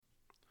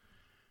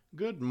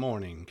Good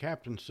morning,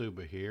 Captain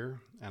Suba here,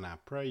 and I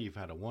pray you've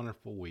had a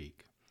wonderful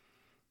week.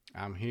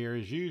 I'm here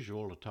as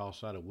usual to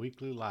toss out a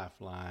weekly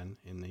lifeline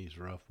in these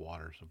rough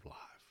waters of life.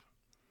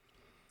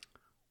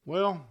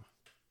 Well,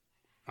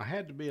 I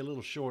had to be a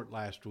little short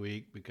last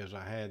week because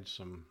I had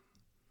some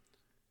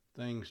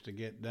things to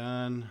get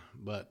done,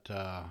 but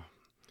I'm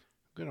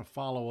going to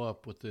follow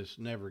up with this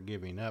never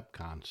giving up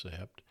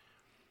concept.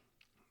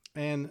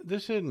 And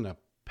this isn't a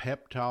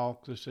pep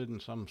talk, this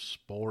isn't some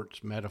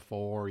sports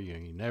metaphor. You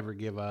never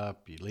give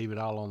up, you leave it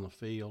all on the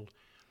field.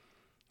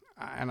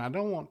 And I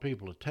don't want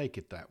people to take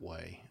it that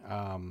way.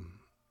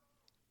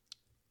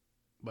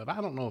 But I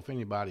don't know if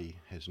anybody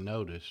has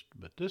noticed,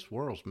 but this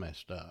world's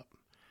messed up.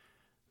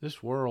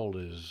 This world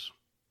is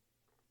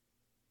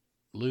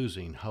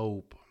losing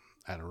hope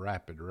at a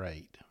rapid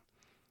rate.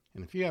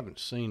 And if you haven't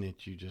seen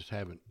it, you just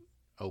haven't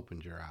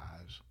opened your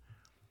eyes.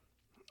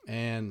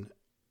 And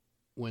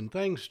when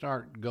things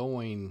start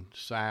going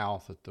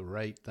south at the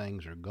rate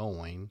things are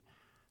going,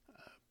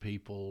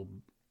 people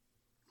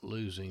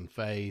losing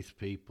faith,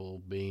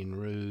 people being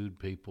rude,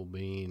 people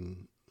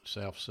being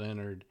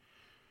self-centered,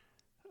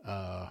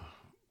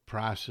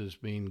 prices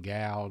being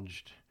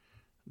gouged,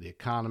 the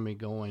economy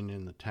going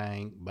in the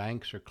tank,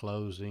 banks are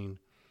closing,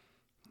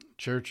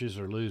 churches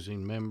are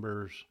losing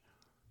members,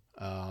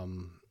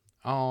 on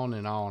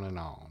and on and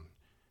on.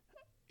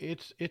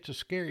 It's a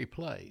scary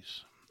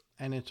place,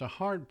 and it's a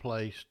hard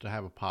place to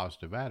have a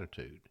positive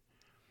attitude.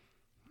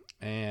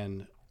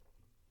 And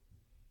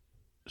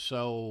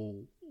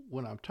so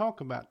when I'm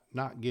talking about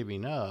not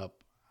giving up,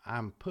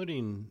 I'm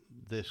putting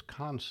this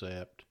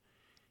concept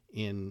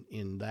in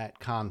that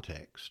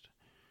context.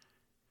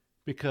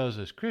 Because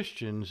as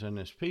Christians and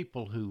as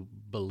people who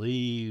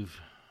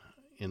believe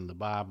in the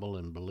Bible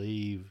and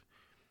believe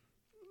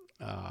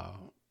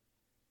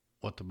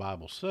what the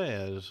Bible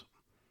says,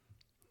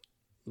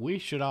 we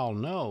should all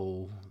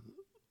know,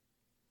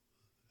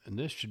 and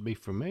this should be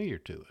familiar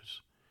to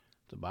us.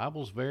 The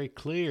Bible's very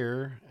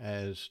clear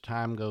as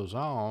time goes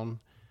on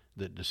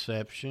that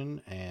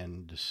deception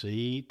and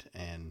deceit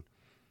and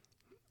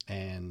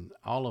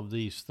all of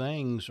these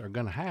things are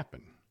going to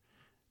happen.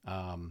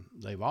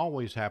 They've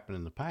always happened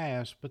in the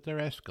past, but they're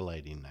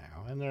escalating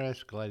now, and they're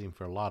escalating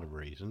for a lot of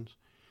reasons.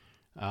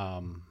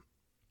 And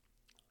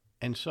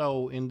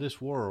so in this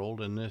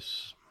world, in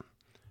this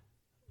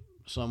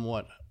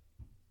somewhat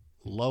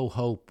low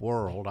hope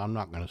world, I'm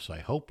not going to say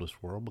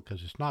hopeless world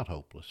because it's not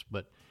hopeless,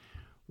 but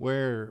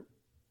where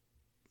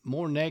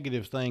more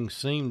negative things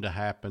seem to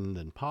happen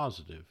than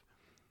positive,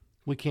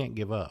 we can't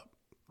give up.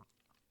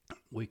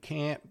 We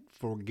can't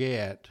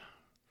forget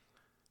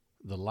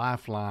the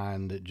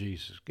lifeline that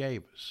Jesus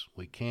gave us.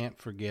 We can't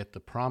forget the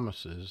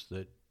promises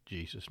that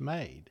Jesus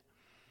made.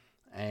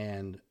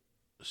 And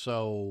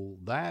so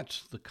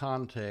that's the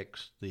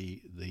context,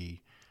 the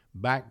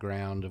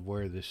background of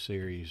where this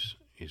series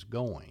is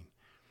going.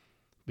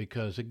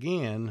 Because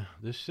again,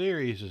 this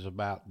series is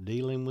about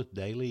dealing with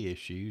daily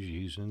issues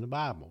using the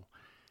Bible.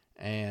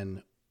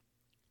 And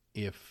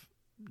if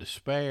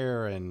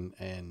despair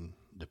and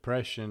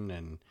depression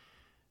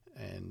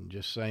and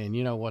just saying,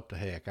 you know what the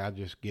heck, I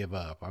just give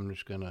up. I'm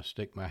just going to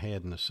stick my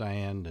head in the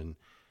sand and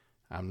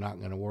I'm not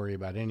going to worry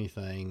about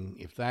anything.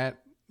 If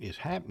that is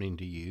happening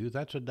to you,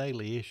 that's a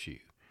daily issue.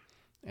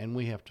 And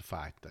we have to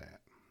fight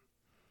that.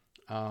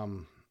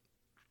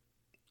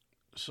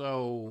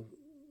 So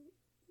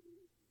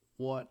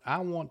what I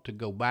want to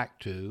go back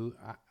to,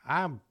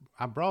 I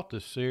brought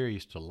this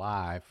series to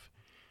life,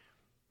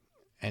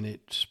 and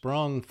it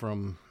sprung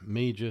from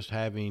me just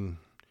having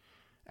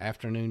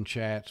afternoon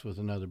chats with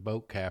another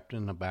boat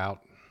captain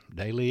about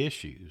daily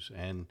issues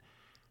and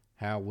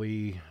how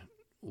we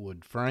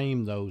would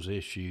frame those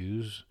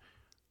issues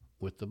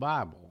with the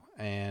Bible.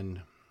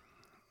 And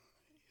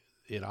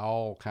it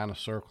all kind of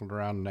circled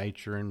around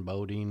nature and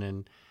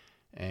boating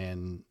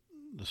and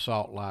the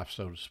salt life,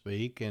 so to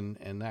speak.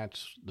 And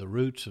that's the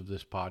roots of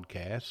this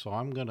podcast. So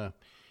I'm going to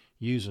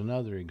use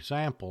another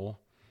example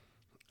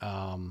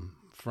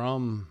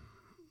from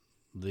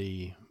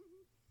the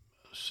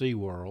sea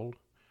world,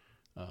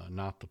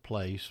 not the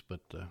place, but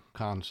the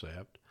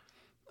concept,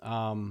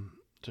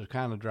 to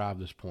kind of drive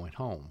this point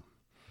home.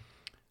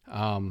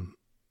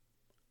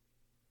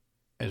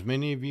 As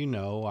many of you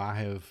know, I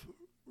have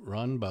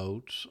run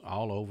boats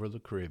all over the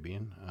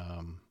Caribbean.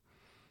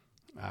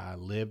 I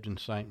lived in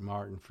St.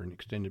 Martin for an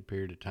extended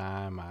period of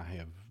time. I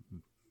have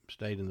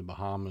stayed in the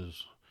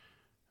Bahamas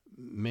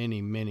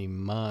many, many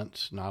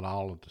months, not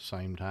all at the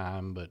same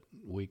time, but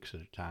weeks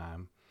at a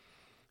time.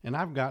 And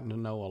I've gotten to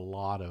know a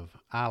lot of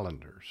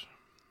islanders,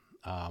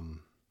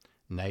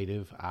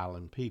 native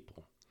island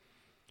people.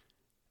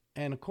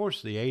 And of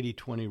course, the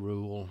 80-20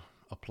 rule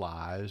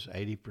applies.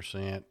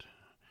 80%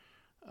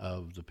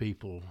 of the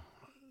people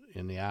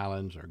in the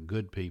islands are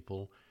good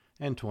people,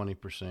 and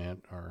 20%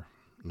 are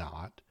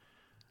not.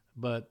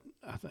 But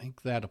I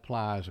think that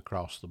applies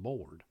across the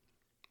board.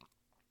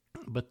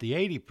 But the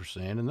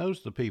 80%, and those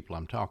are the people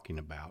I'm talking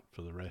about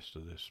for the rest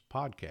of this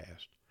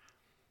podcast,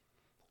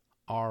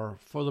 are,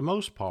 for the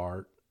most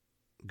part,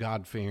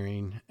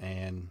 God-fearing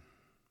and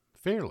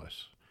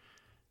fearless.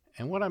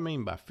 And what I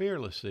mean by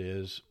fearless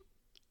is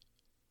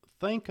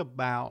think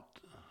about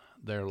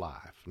their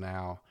life.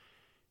 Now,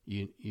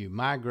 you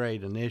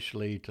migrate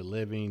initially to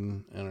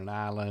living in an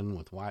island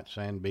with white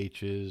sand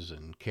beaches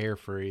and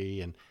carefree,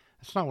 and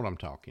that's not what I'm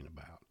talking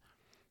about.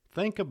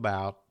 Think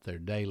about their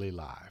daily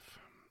life.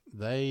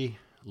 They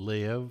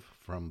live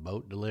from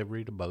boat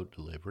delivery to boat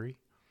delivery.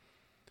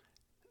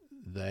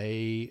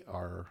 They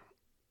are,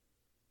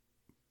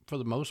 for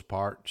the most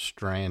part,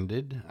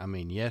 stranded. I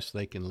mean, yes,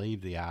 they can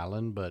leave the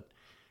island, but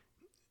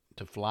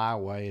to fly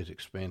away is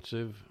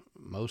expensive.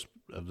 Most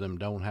of them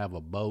don't have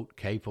a boat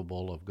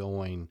capable of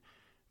going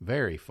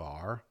very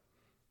far.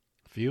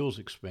 Fuel's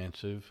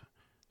expensive.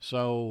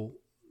 So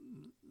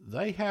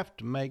they have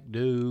to make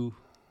do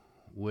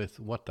with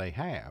what they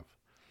have.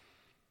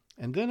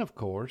 And then, of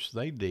course,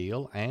 they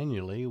deal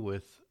annually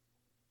with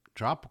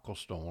tropical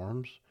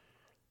storms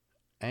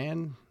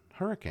and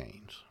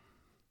hurricanes.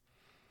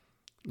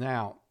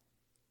 Now,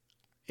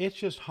 it's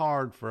just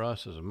hard for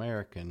us as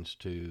Americans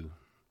to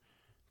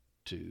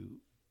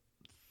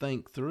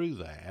think through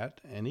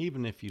that. And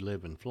even if you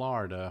live in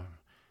Florida,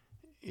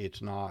 it's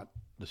not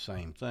the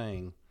same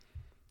thing.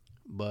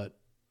 But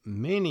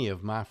many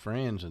of my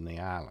friends in the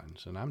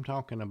islands, and I'm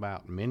talking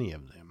about many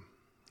of them,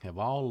 have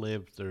all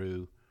lived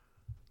through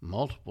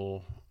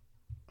multiple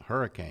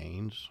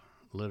hurricanes,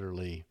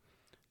 literally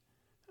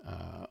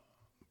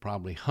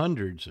probably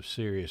hundreds of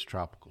serious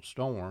tropical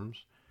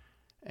storms,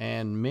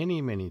 and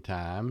many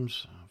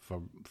times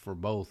for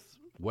both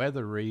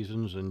weather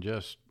reasons and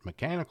just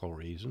mechanical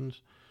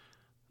reasons,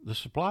 the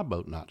supply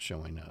boat not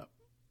showing up.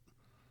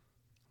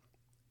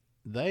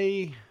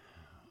 They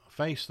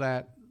face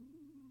that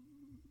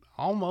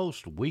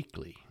almost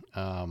weekly,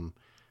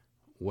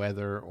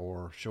 weather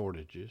or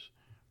shortages,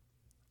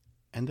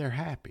 and they're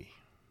happy.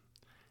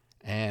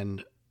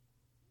 And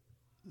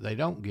they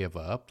don't give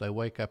up. They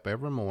wake up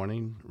every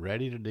morning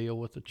ready to deal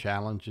with the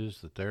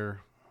challenges that their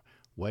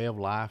way of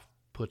life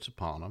puts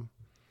upon them.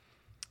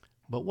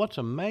 But what's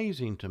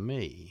amazing to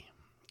me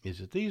is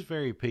that these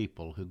very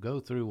people who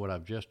go through what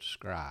I've just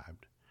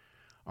described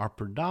are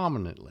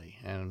predominantly,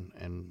 and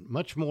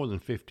much more than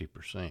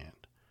 50%,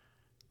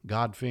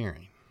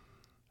 God-fearing.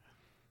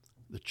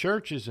 The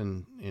churches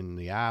in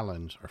the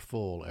islands are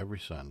full every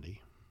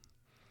Sunday.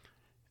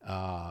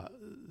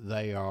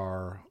 They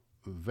are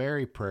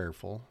very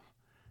prayerful,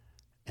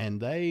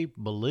 and they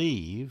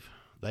believe,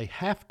 they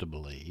have to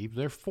believe,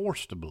 they're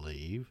forced to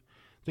believe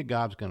that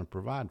God's going to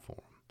provide for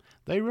them.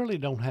 They really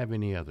don't have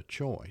any other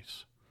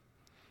choice.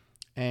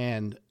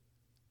 And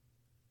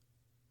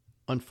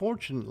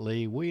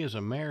unfortunately, we as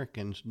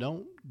Americans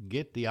don't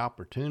get the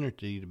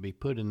opportunity to be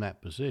put in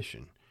that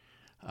position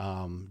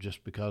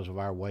just because of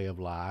our way of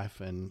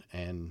life and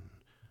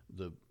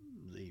the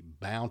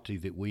bounty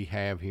that we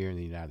have here in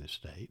the United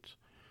States.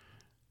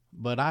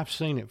 But I've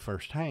seen it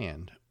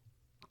firsthand.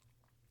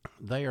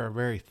 They are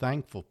very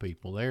thankful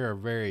people. They are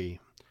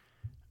very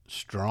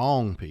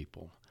strong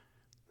people.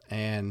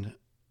 And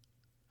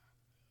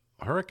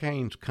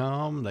hurricanes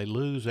come, they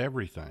lose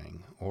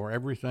everything, or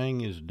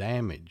everything is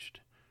damaged.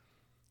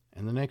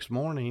 And the next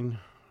morning,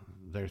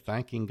 they're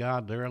thanking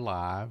God they're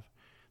alive,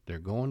 they're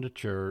going to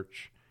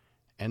church,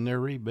 and they're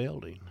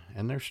rebuilding,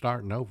 and they're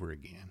starting over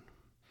again.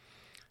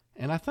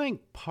 And I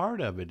think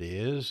part of it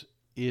is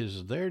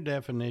their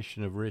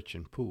definition of rich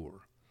and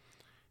poor.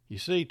 You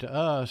see, to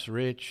us,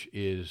 rich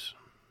is,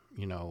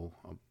 a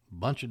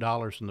bunch of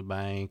dollars in the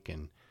bank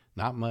and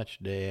not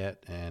much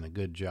debt and a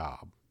good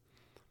job.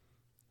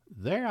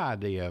 Their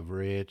idea of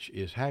rich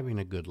is having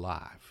a good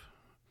life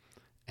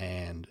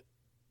and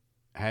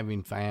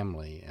having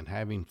family and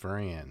having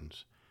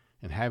friends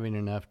and having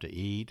enough to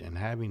eat and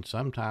having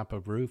some type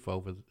of roof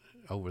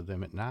over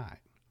them at night.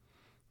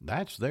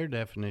 That's their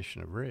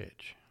definition of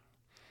rich.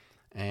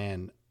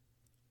 And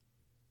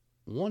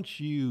once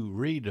you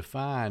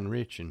redefine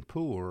rich and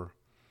poor,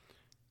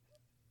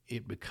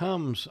 it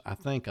becomes, I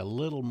think, a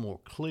little more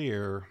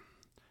clear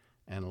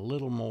and a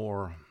little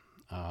more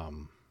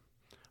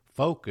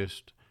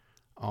focused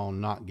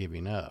on not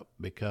giving up,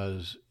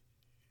 because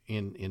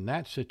in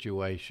that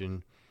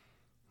situation,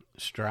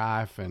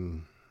 strife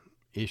and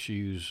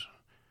issues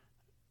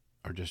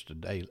are just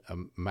a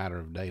matter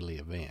of daily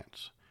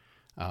events.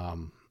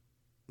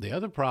 The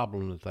other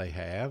problem that they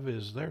have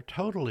is they're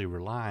totally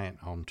reliant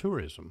on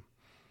tourism.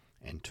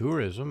 And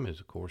tourism is,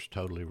 of course,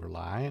 totally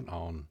reliant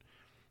on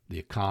the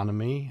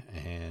economy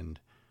and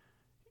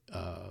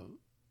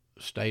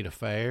state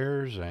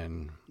affairs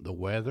and the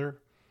weather.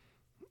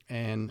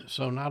 And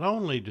so not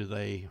only do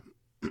they,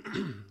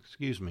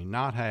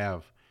 not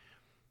have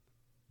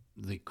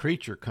the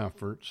creature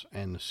comforts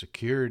and the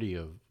security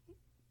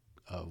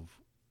of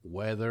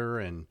weather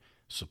and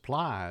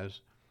supplies,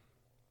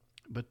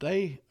 but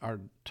they are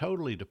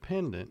totally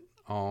dependent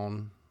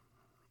on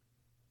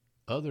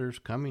others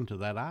coming to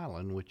that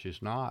island, which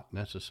is not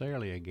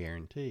necessarily a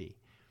guarantee.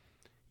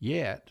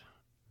 Yet,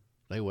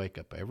 they wake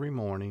up every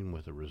morning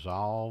with a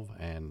resolve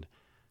and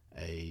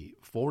a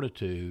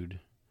fortitude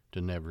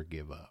to never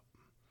give up.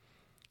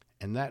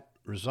 And that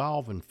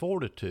resolve and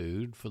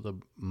fortitude, for the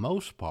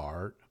most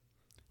part,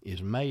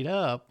 is made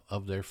up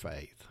of their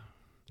faith.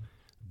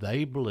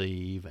 They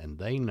believe and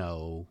they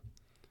know,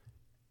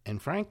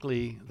 and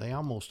frankly, they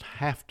almost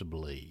have to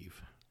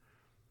believe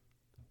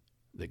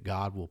that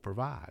God will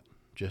provide,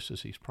 just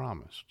as He's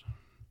promised.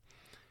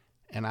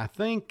 And I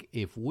think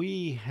if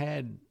we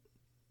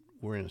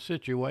were in a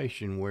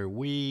situation where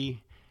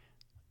we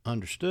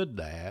understood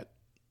that,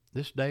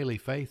 this daily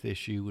faith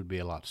issue would be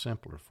a lot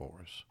simpler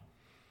for us.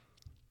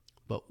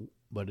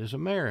 But as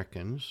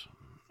Americans,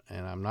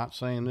 and I'm not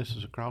saying this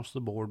is across the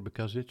board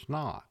because it's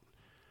not,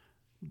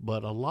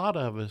 but a lot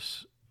of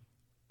us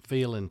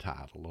feel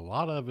entitled. A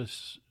lot of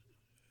us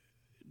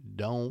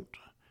don't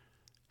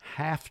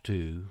have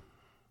to,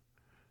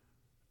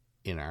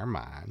 in our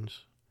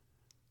minds,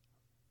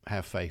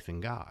 have faith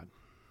in God.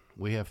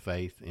 We have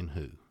faith in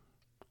who?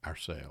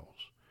 Ourselves,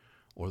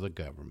 or the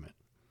government,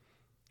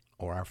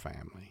 or our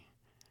family.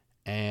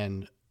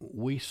 And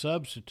we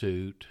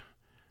substitute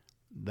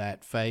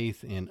that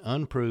faith in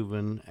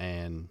unproven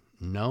and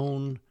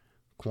known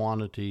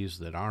quantities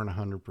that aren't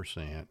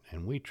 100%,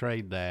 and we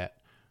trade that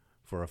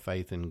for a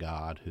faith in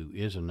God who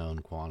is a known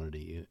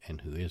quantity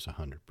and who is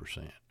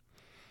 100%.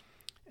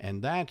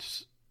 And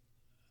that's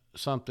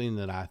something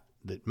that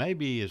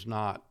maybe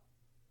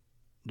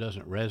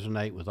doesn't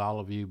resonate with all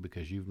of you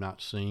because you've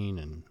not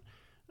seen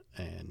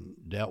and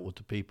dealt with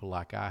the people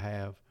like I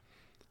have.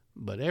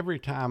 But every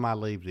time I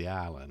leave the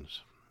islands,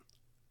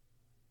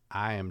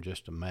 I am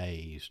just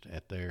amazed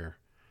at their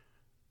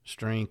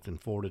strength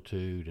and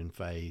fortitude and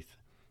faith,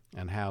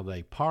 and how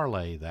they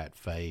parlay that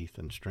faith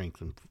and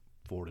strength and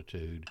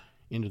fortitude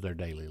into their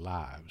daily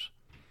lives.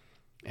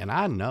 And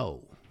I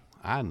know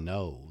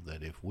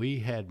that if we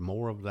had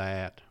more of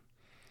that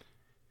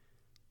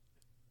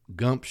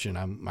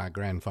gumption, my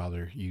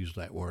grandfather used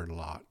that word a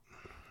lot,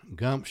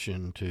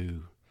 gumption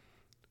to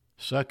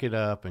suck it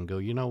up and go,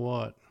 you know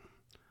what?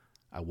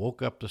 I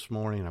woke up this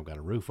morning, I've got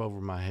a roof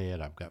over my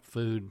head, I've got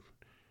food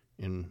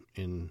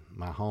in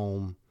my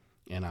home,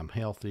 and I'm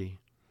healthy,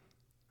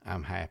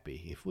 I'm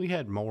happy. If we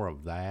had more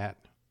of that,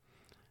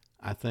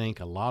 I think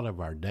a lot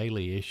of our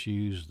daily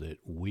issues that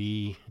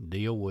we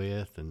deal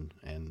with,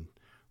 and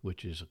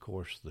which is, of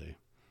course, the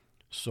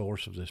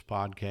source of this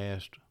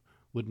podcast,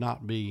 would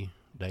not be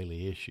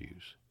daily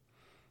issues.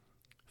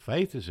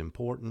 Faith is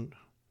important,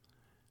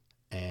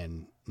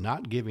 and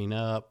not giving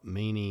up,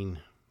 meaning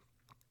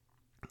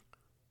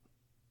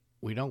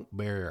we don't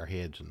bury our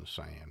heads in the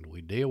sand.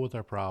 We deal with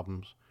our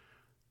problems.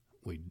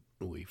 We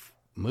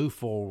move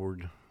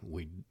forward.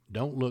 We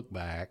don't look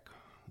back.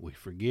 We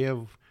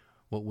forgive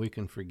what we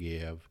can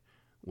forgive.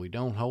 We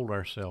don't hold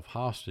ourselves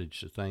hostage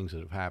to things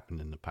that have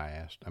happened in the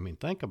past. I mean,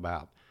 think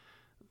about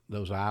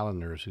those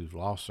islanders who've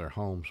lost their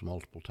homes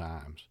multiple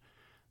times.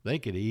 They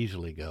could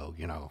easily go,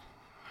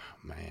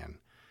 man,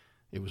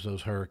 it was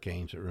those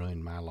hurricanes that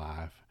ruined my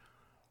life.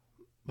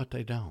 But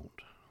they don't.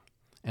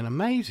 And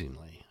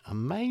amazingly,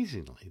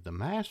 the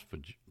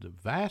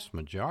vast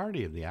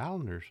majority of the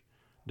islanders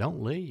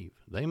don't leave.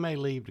 They may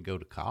leave to go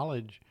to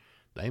college.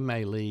 They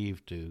may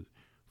leave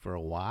for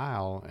a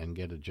while and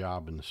get a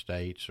job in the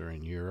States or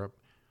in Europe,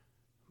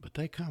 but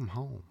they come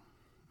home.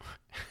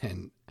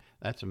 And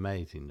that's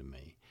amazing to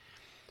me.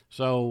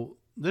 So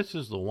this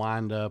is the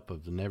wind-up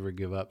of the Never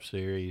Give Up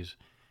series,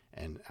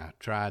 and I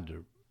tried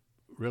to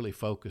really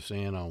focus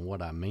in on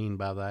what I mean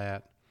by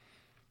that.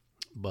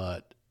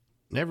 But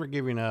never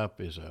giving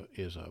up is a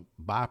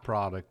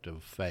byproduct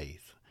of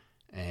faith,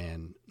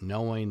 and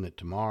knowing that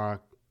tomorrow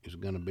is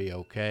going to be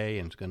okay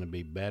and it's going to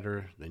be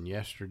better than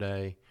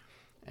yesterday,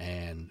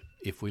 and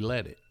if we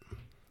let it,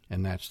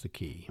 and that's the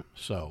key.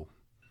 So,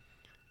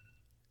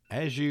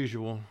 as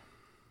usual,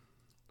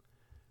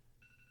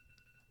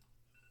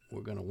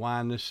 we're going to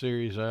wind this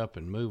series up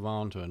and move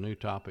on to a new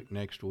topic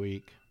next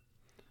week,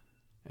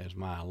 as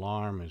my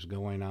alarm is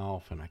going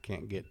off and I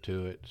can't get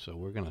to it. So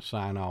we're going to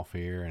sign off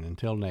here, and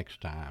until next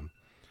time,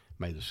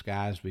 may the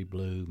skies be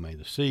blue, may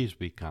the seas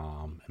be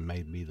calm, and may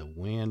it be the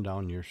wind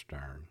on your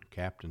stern.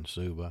 Captain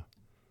Suba,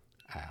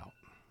 out.